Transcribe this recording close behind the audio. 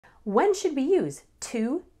When should we use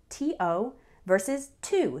to, to, versus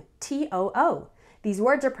to, too? These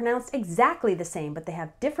words are pronounced exactly the same, but they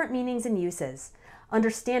have different meanings and uses.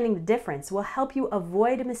 Understanding the difference will help you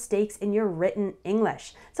avoid mistakes in your written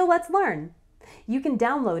English. So let's learn. You can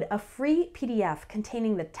download a free PDF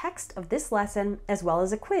containing the text of this lesson as well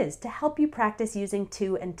as a quiz to help you practice using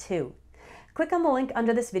to and to. Click on the link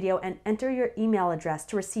under this video and enter your email address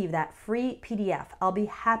to receive that free PDF. I'll be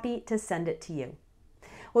happy to send it to you.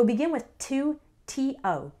 We'll begin with to.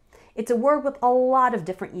 It's a word with a lot of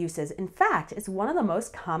different uses. In fact, it's one of the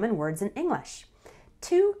most common words in English.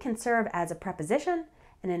 To can serve as a preposition,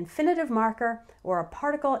 an infinitive marker, or a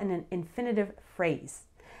particle in an infinitive phrase.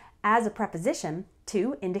 As a preposition,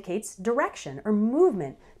 to indicates direction or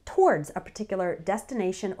movement towards a particular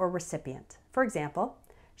destination or recipient. For example,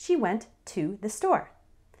 she went to the store.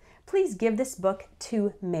 Please give this book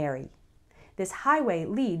to Mary. This highway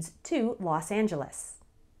leads to Los Angeles.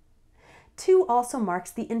 To also marks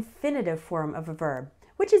the infinitive form of a verb,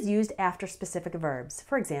 which is used after specific verbs.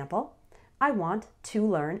 For example, I want to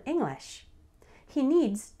learn English. He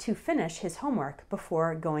needs to finish his homework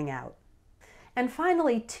before going out. And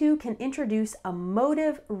finally, to can introduce a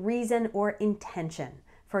motive, reason, or intention.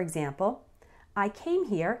 For example, I came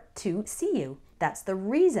here to see you. That's the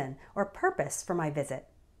reason or purpose for my visit.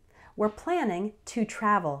 We're planning to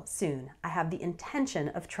travel soon. I have the intention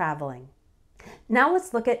of traveling. Now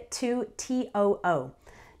let's look at to, too.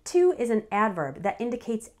 To is an adverb that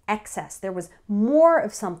indicates excess. There was more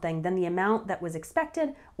of something than the amount that was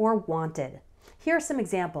expected or wanted. Here are some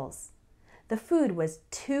examples. The food was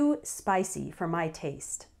too spicy for my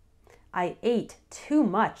taste. I ate too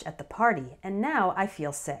much at the party and now I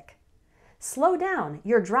feel sick. Slow down,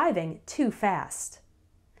 you're driving too fast.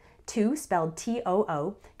 To, spelled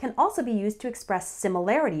T-O-O, can also be used to express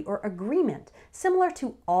similarity or agreement, similar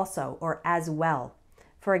to also or as well.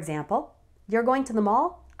 For example, you're going to the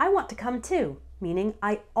mall? I want to come too, meaning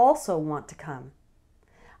I also want to come.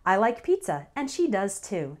 I like pizza, and she does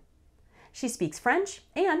too. She speaks French,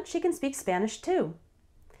 and she can speak Spanish too.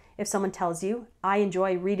 If someone tells you, I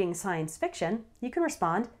enjoy reading science fiction, you can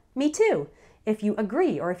respond, me too, if you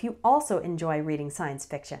agree or if you also enjoy reading science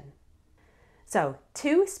fiction. So,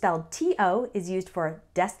 to, spelled T-O, is used for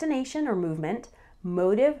destination or movement,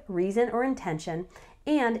 motive, reason, or intention,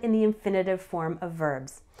 and in the infinitive form of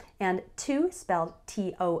verbs. And to, spelled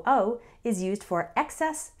T-O-O, is used for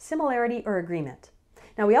excess, similarity, or agreement.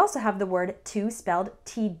 Now we also have the word to, spelled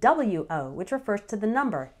T-W-O, which refers to the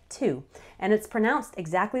number 2, and it's pronounced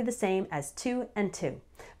exactly the same as to and to.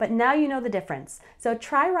 But now you know the difference. So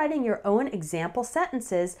try writing your own example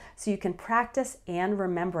sentences so you can practice and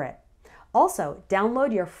remember it. Also,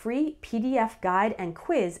 download your free PDF guide and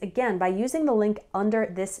quiz again by using the link under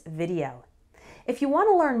this video. If you want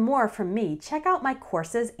to learn more from me, check out my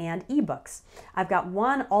courses and ebooks. I've got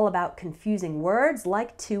one all about confusing words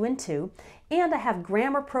like to and to, and I have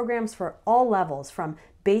grammar programs for all levels, from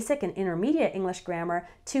basic and intermediate English grammar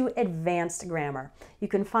to advanced grammar. You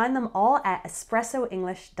can find them all at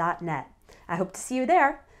espressoenglish.net. I hope to see you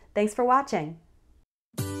there. Thanks for watching.